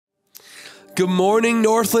Good morning,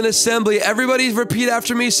 Northland Assembly. Everybody repeat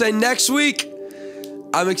after me. Say, next week.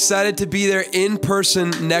 I'm excited to be there in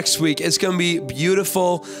person next week. It's going to be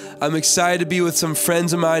beautiful. I'm excited to be with some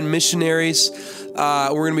friends of mine, missionaries. We're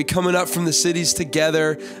going to be coming up from the cities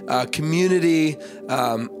together, community,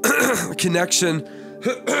 connection.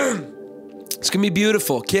 It's going to be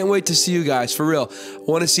beautiful. Can't wait to see you guys, for real. I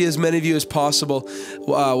want to see as many of you as possible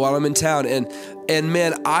while I'm in town. And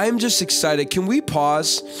man, I'm just excited. Can we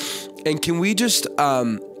pause and can we just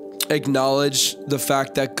acknowledge the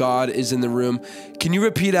fact that God is in the room? Can you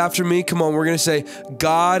repeat after me? Come on, we're going to say,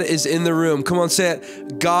 God is in the room. Come on, say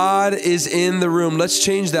it. God is in the room. Let's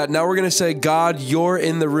change that. Now we're going to say, God, you're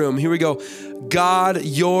in the room. Here we go. God,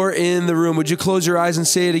 you're in the room. Would you close your eyes and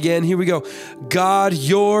say it again? Here we go. God,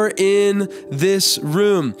 you're in this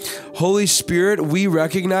room. Holy Spirit, we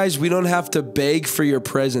recognize we don't have to beg for your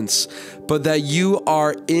presence, but that you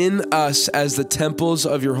are in us as the temples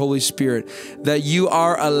of your Holy Spirit, that you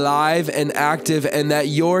are alive and active and that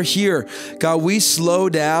you're here. God, we slow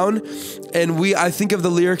down and I think of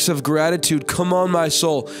the lyrics of gratitude. Come on, my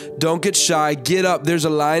soul. Don't get shy. Get up. There's a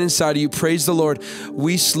lion inside of you. Praise the Lord.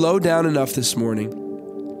 We slow down enough this morning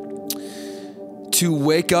to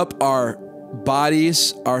wake up our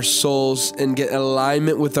bodies, our souls, and get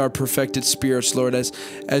alignment with our perfected spirits, Lord,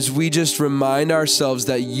 as we just remind ourselves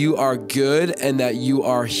that you are good and that you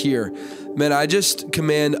are here. Man, I just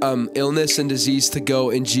command illness and disease to go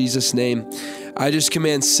in Jesus' name. I just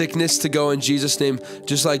command sickness to go in Jesus' name.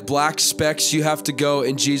 Just like black specks, you have to go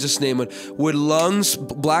in Jesus' name. Would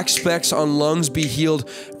black specks on lungs be healed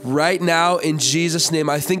right now in Jesus' name?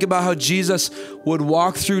 I think about how Jesus would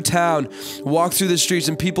walk through town, walk through the streets,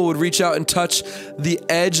 and people would reach out and touch the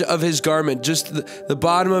edge of his garment, just the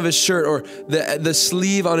bottom of his shirt or the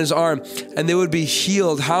sleeve on his arm, and they would be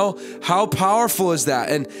healed. How powerful is that?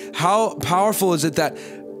 And how powerful is it that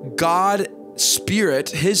God Spirit,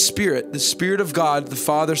 his Spirit, the Spirit of God, the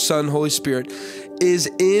Father, Son, Holy Spirit, is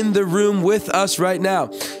in the room with us right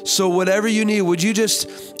now. So whatever you need, would you just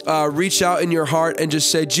reach out in your heart and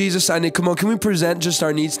just say, Jesus, I need, come on, can we present just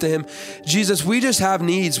our needs to him? Jesus, we just have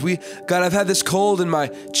needs. God, I've had this cold in my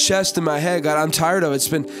chest and my head. God, I'm tired of it.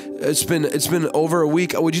 It's been over a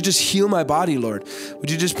week. Would you just heal my body, Lord?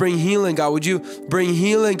 Would you just bring healing, God? Would you bring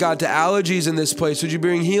healing, God, to allergies in this place? Would you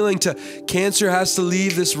bring healing to cancer has to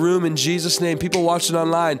leave this room in Jesus' name? People watching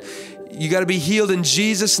online, you got to be healed in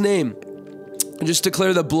Jesus' name. And just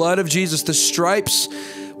declare the blood of Jesus, the stripes.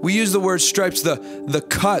 We use the word stripes, the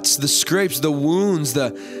cuts, the scrapes, the wounds,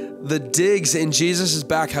 the digs in Jesus'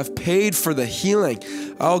 back have paid for the healing.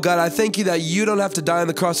 Oh God, I thank you that you don't have to die on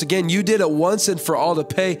the cross again. You did it once and for all to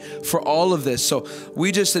pay for all of this. So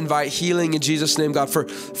we just invite healing in Jesus' name, God,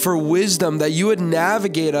 for wisdom, that you would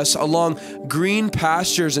navigate us along green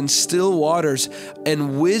pastures and still waters,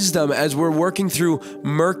 and wisdom as we're working through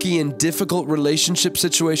murky and difficult relationship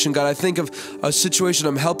situation. God, I think of a situation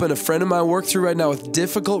I'm helping a friend of mine work through right now with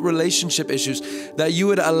difficult relationship issues, that you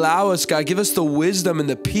would allow us, God, give us the wisdom and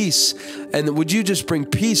the peace. And would you just bring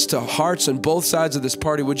peace to hearts on both sides of this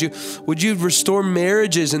party? Would you restore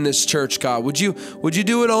marriages in this church, God? Would you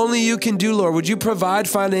do what only you can do, Lord? Would you provide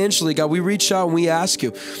financially, God? We reach out and we ask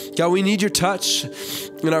you, God, we need your touch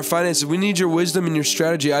in our finances. We need your wisdom and your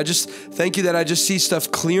strategy. I just thank you that I just see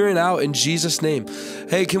stuff clearing out in Jesus' name.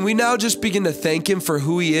 Hey, can we now just begin to thank him for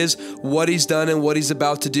who he is, what he's done, and what he's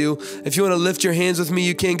about to do? If you want to lift your hands with me,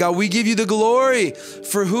 you can. God, we give you the glory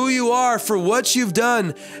for who you are, for what you've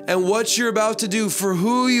done and what you're about to do, for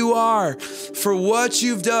who you are, for what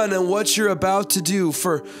you've done and what you're about to do,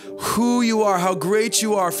 for who you are, how great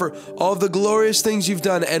you are, for all the glorious things you've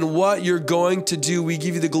done and what you're going to do. We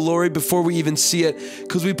give you the glory before we even see it,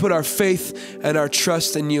 because we put our faith and our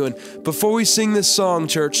trust in you. And before we sing this song,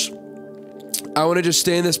 church, I want to just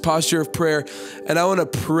stay in this posture of prayer, and I want to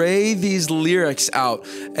pray these lyrics out,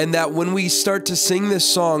 and that when we start to sing this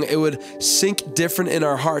song, it would sink different in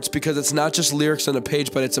our hearts, because it's not just lyrics on a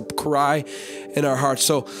page, but it's a cry in our hearts.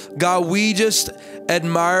 So God, we just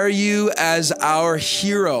admire you as our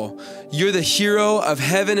hero. You're the hero of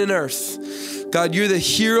heaven and earth. God, you're the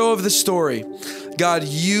hero of the story. God,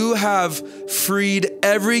 you have freed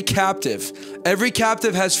every captive. Every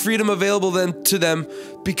captive has freedom available to them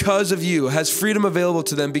because of you, has freedom available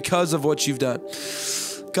to them because of what you've done.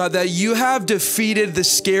 God, that you have defeated the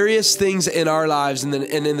scariest things in our lives and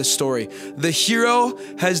in the story. The hero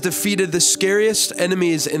has defeated the scariest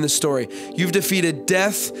enemies in the story. You've defeated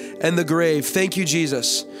death and the grave. Thank you,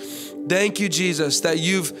 Jesus. Thank you, Jesus, that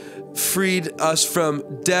you've freed us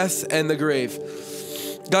from death and the grave.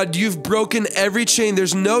 God, you've broken every chain.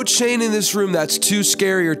 There's no chain in this room that's too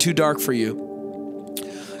scary or too dark for you.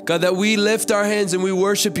 God, that we lift our hands and we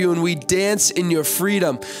worship you and we dance in your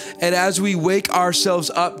freedom. And as we wake ourselves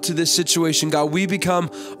up to this situation, God, we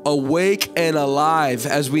become awake and alive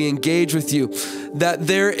as we engage with you, that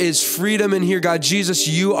there is freedom in here. God, Jesus,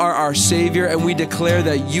 you are our Savior, and we declare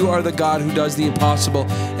that you are the God who does the impossible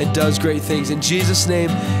and does great things. In Jesus' name,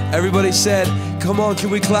 everybody said, come on, can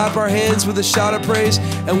we clap our hands with a shout of praise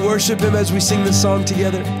and worship him as we sing this song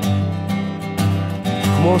together?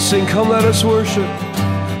 Come on, sing, come let us worship.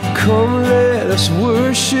 Come let us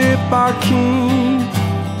worship our King.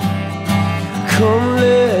 Come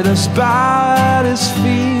let us bow at his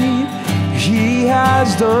feet. He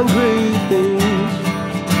has done great things.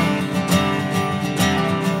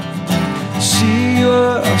 See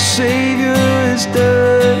what our Savior has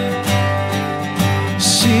done.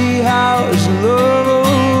 See how his love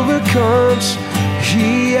overcomes.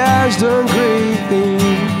 He has done great things.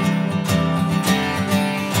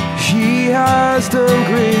 He has done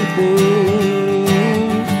great things.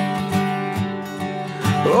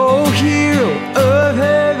 Oh, hero of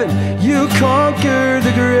heaven, you conquered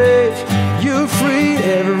the grave. You freed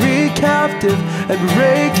every captive and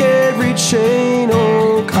break every chain.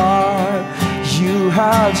 Oh God, you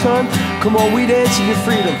have done. Come on, we dance in your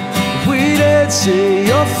freedom. We dance in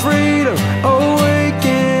your freedom, awake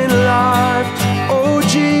and alive. Oh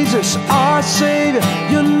Jesus, our Savior,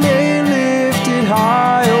 your name lifted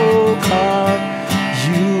high. Oh God,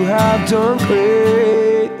 you have done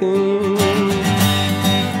great things.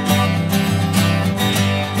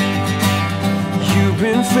 You've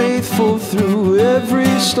been faithful through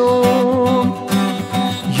every storm.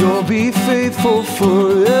 You'll be faithful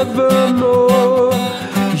forevermore.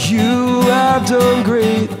 You have done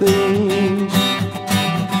great things,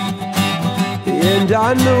 and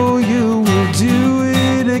I know you will do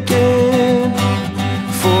it again.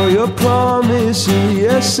 For your promise is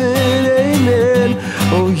yes and amen.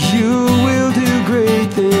 Oh, you will do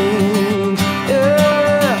great things.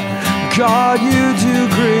 Yeah, God, you do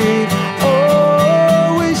great.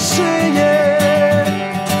 Oh, we sing it.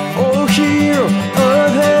 Oh, hero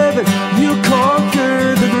of heaven, you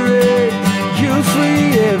conquered the grave. You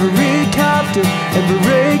free every captive and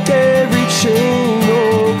break every chain.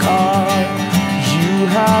 Oh God, you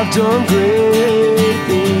have done great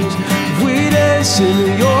things. We dance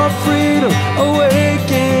in your freedom,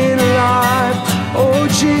 awake and alive. Oh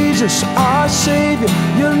Jesus, our Savior,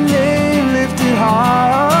 your name lifted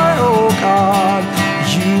high. Oh God,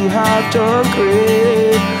 you have done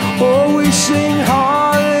great. Oh, we sing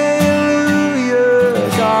hallelujah,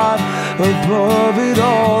 God, above it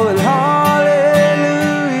all, and hallelujah,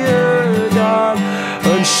 God,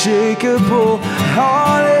 unshakable,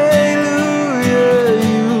 hallelujah.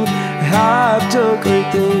 You have done great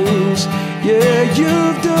things. Yeah,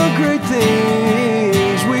 you've done great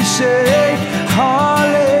things. We say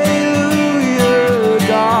hallelujah,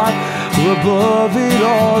 God, above it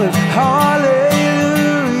all, and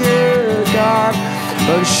hallelujah, God,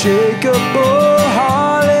 unshakable,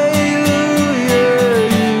 hallelujah.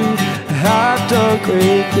 You have done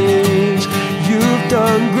great things. You've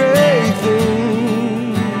done great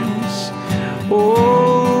things. Oh,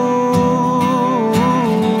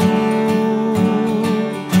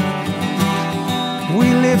 we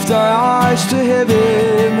lift our eyes to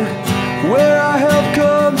heaven, where our help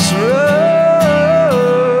comes from.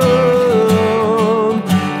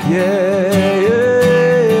 Yeah, yeah.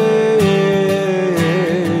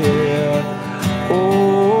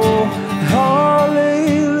 Oh,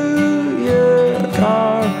 hallelujah,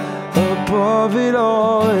 God, above it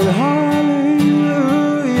all, and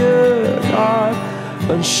hallelujah, God,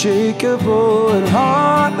 unshakable, and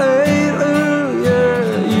hallelujah.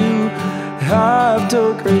 You have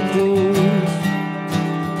done great things.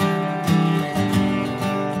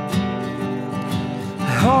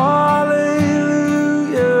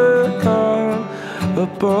 Hallelujah, God,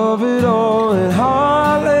 above it all, and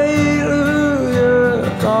hallelujah,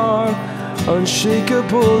 God,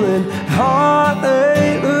 unshakable, and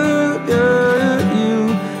hallelujah.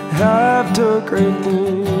 You have done great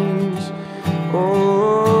things. Oh,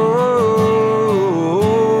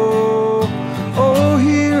 oh,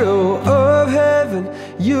 hero of heaven,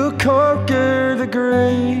 you conquered the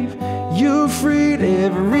grave. You freed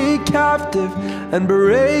every captive and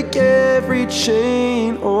break every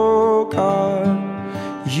chain. Oh God,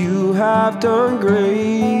 you have done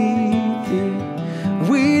great things.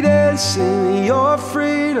 We dance in your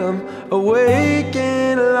freedom, awake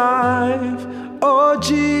and alive. Oh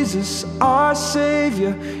Jesus, our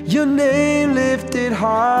Savior, your name lifted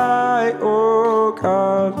high. Oh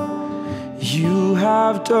God, you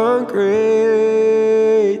have done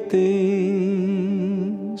great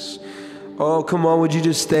things. Oh, come on, would you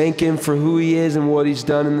just thank him for who he is and what he's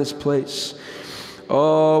done in this place?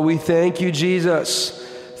 Oh, we thank you, Jesus.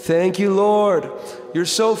 Thank you, Lord. You're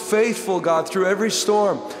so faithful, God, through every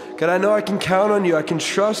storm. God, I know I can count on you. I can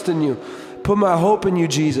trust in you. Put my hope in you,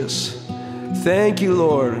 Jesus. Thank you,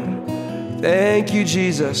 Lord. Thank you,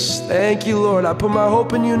 Jesus. Thank you, Lord. I put my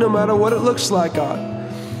hope in you no matter what it looks like, God.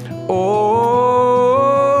 Oh,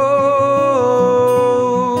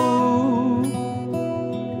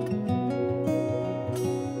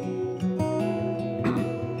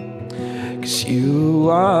 'cause you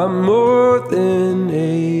are more than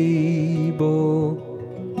able.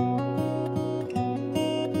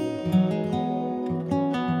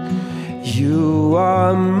 You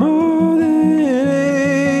are more than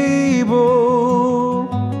able.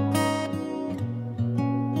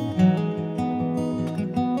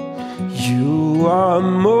 You are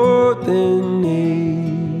more than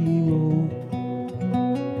able.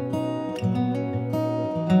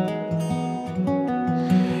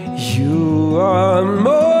 You are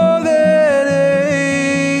more than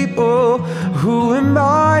able. Who am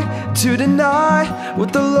I to deny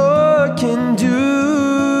what the Lord can do?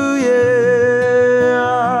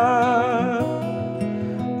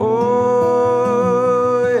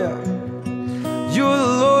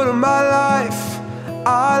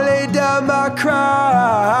 I lay down my crowns.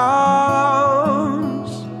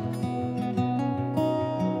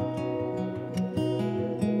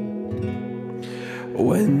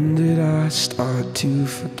 When did I start to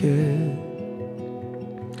forget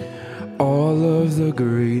all of the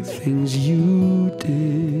great things you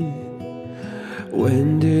did?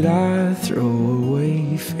 When did I throw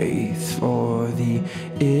away faith for the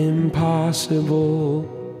impossible?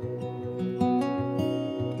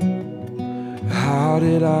 How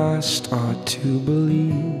did I start to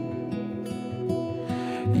believe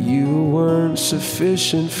you weren't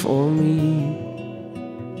sufficient for me?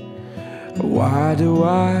 Why do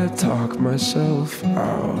I talk myself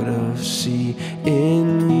out of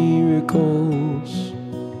seeing miracles?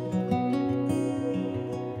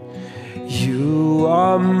 You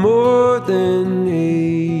are more than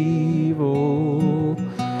able.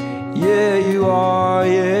 Yeah, you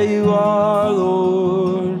are,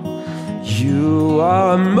 Lord. You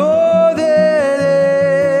are more than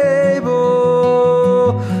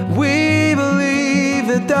able. We believe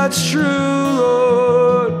that that's true,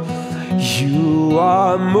 Lord. You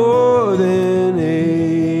are more than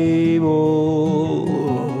able.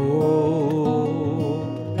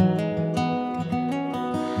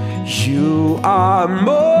 You are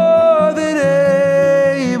more than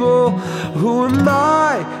able. Who am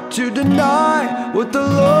I to deny what the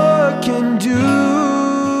Lord can do?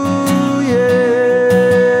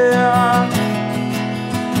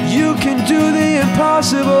 You can do the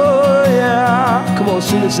impossible, yeah. Come on,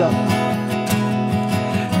 sing this out.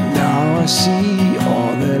 Now I see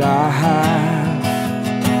all that I have.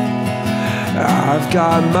 I've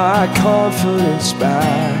got my confidence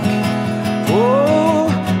back. Oh,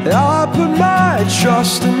 I put my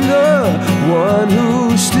trust in the one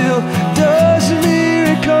who still does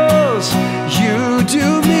miracles. You do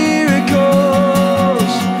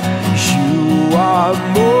miracles. You are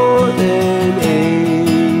more than able.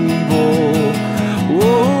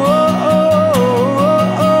 Oh, oh, oh,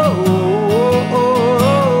 oh, oh,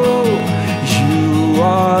 oh. You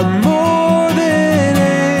are more than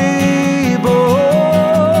able.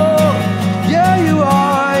 Yeah, you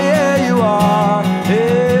are,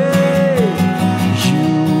 hey. You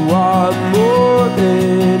are more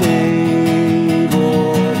than able.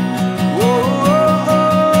 Oh, oh, oh,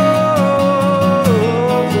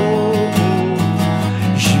 oh.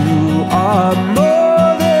 You are more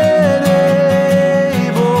than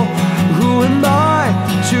able. Who am I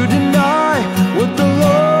to deny what the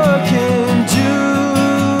Lord can do?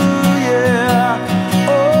 Yeah.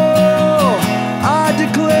 Oh, I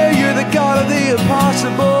declare you're the God of the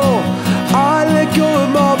impossible. I let go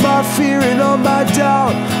of all my fear and all my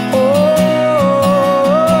doubt. Oh,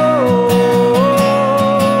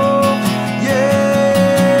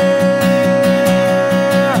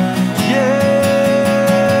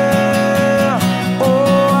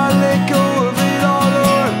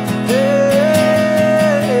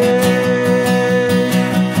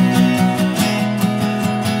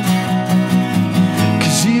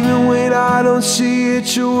 see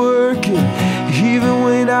it, you're working. Even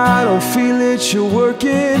when I don't feel it, you're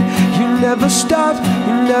working. You never stop,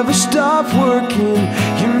 you never stop working.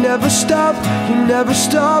 You never stop, you never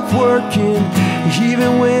stop working.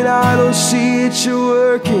 Even when I don't see it, you're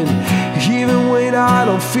working. Even when I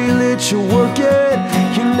don't feel it, you're working.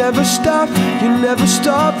 You never stop, you never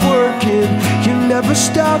stop working. You never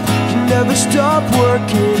stop, you never stop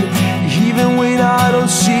working. Even when I don't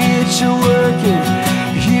see it, you're working.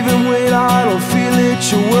 Even when I don't feel it,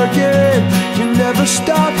 you're working. You never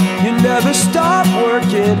stop, you never stop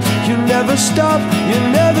working. You never stop, you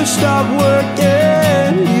never stop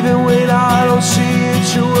working. Even when I don't see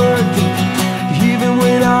it, you're working. Even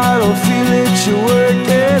when I don't feel it, you're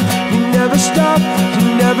working. You never stop,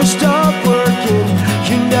 you never stop working.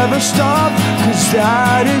 You never stop, 'cause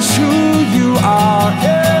that is who you are,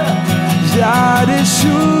 yeah. That is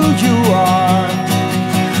who you are.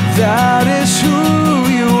 That is who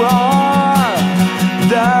you are.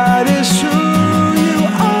 That is who you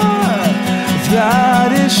are.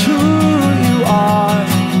 That is who you are.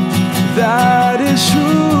 That is who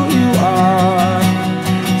you are.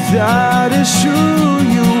 That is who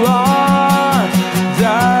you are.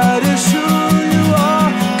 That is who you are.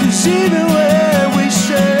 'Cause even when we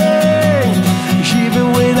say, even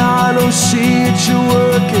when I don't see it, you're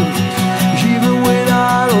working. Even when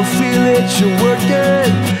I don't feel it, you're working.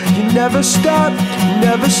 You never stop, you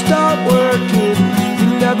never stop working. You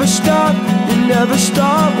never stop, you never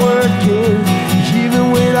stop working. Even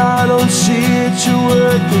when I don't see it, you're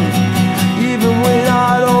working. Even when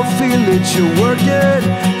I don't feel it, you're working.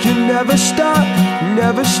 You never stop,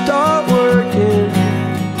 never stop working.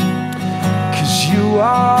 'Cause you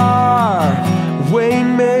are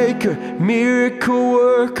waymaker, miracle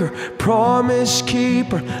worker, promise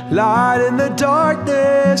keeper, light in the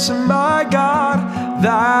darkness. And my God,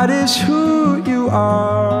 that is who you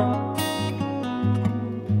are.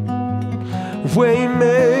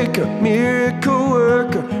 Waymaker, miracle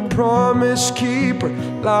worker, promise keeper,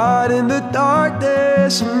 light in the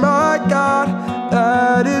darkness. And my God,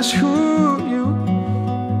 that is who you.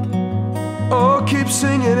 Oh, keep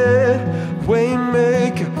singing it.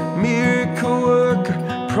 Waymaker, miracle worker,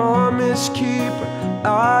 promise keeper,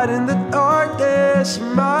 light in the darkness.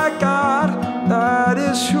 My God, that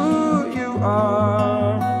is who you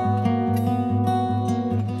are.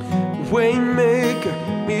 Waymaker,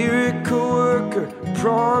 miracle worker,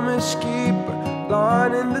 promise keeper,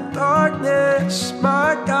 light in the darkness.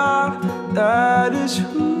 My God, that is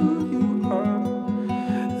who you are.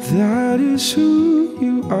 That is who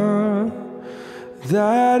you are.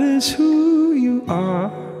 That is who you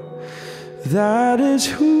are. That is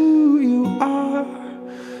who you are.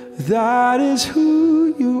 That is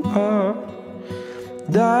who you are.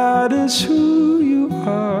 That is who you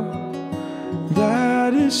are.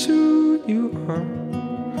 That is who you are.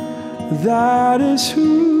 That is who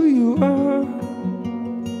you are.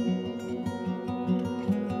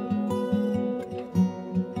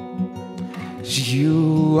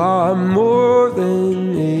 You are more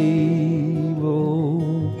than able.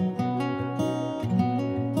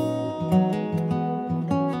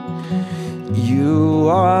 You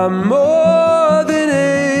are more than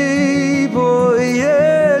able.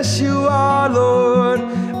 Yes, you are, Lord.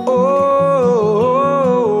 Oh,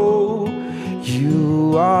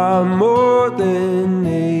 you are more than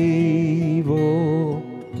able.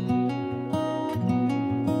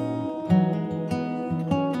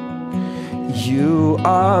 You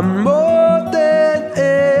are more than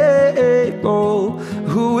able.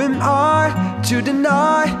 Who am I to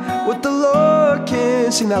deny what the Lord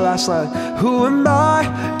can? Sing that last line. Who am I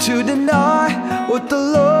to deny what the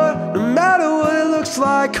Lord, no matter what it looks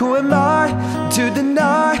like? Who am I to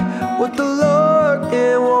deny what the Lord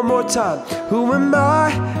can? One more time. Who am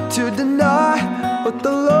I to deny what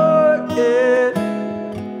the Lord can?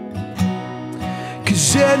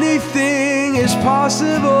 'Cause anything is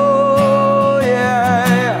possible,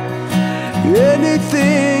 yeah.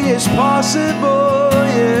 Anything is possible,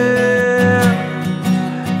 yeah.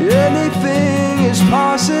 Anything is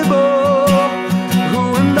possible. Who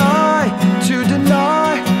am I to deny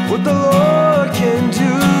what the Lord can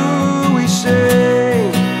do? We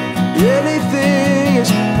say anything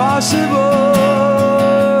is possible.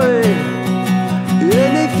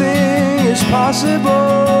 Anything is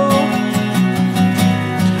possible.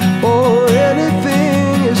 Oh,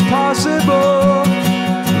 anything is possible.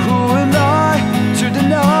 Who am I to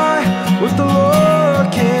deny what the Lord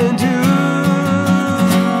can do?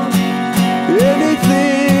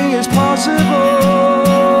 Anything is possible.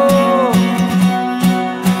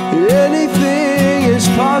 Anything is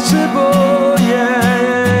possible,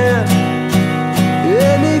 yeah.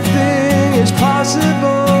 Anything is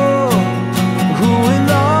possible. Who am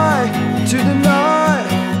I to deny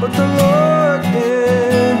what the Lord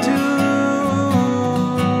can do?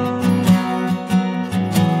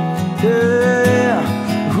 Yeah.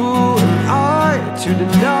 Who am I to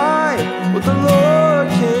deny what the Lord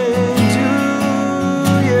can do?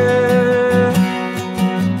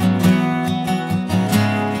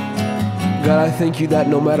 thank you that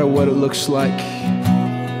no matter what it looks like,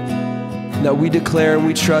 that we declare and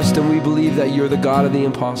we trust and we believe that you're the God of the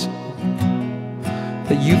impossible.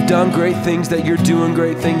 That you've done great things, that you're doing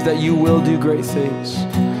great things, that you will do great things.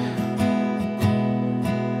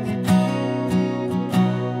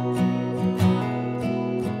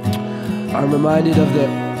 I'm reminded of the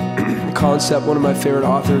concept one of my favorite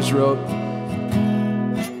authors wrote.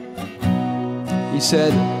 He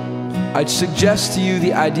said, I'd suggest to you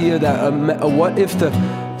the idea that what if the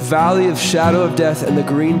valley of shadow of death and the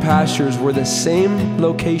green pastures were the same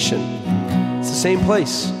location? It's the same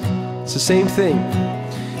place. It's the same thing.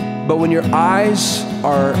 But when your eyes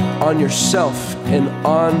are on yourself and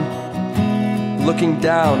on looking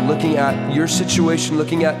down, looking at your situation,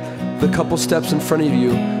 looking at the couple steps in front of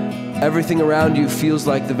you, everything around you feels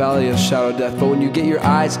like the valley of shadow of death. But when you get your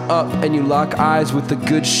eyes up and you lock eyes with the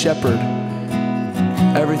good shepherd,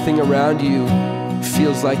 everything around you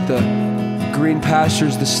feels like the green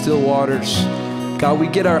pastures, the still waters. God, we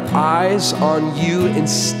get our eyes on you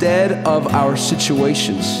instead of our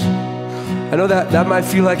situations. I know that might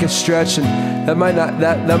feel like a stretch, and that might not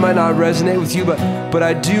resonate with you, but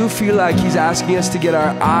I do feel like he's asking us to get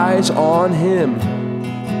our eyes on him.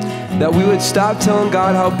 That we would stop telling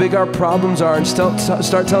God how big our problems are and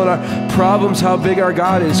start telling our problems how big our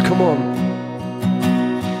God is. Come on.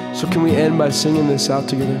 So can we end by singing this out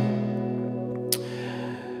together?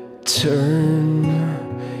 Turn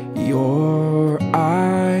your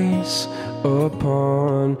eyes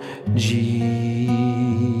upon Jesus.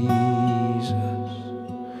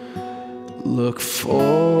 Look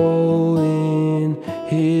full in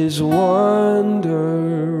his wonderful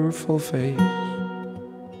face,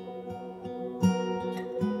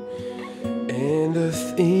 and the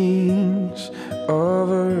things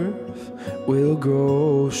of earth will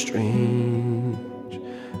grow strangely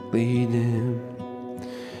dim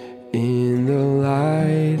in the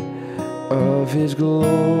light of his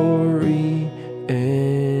glory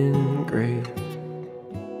and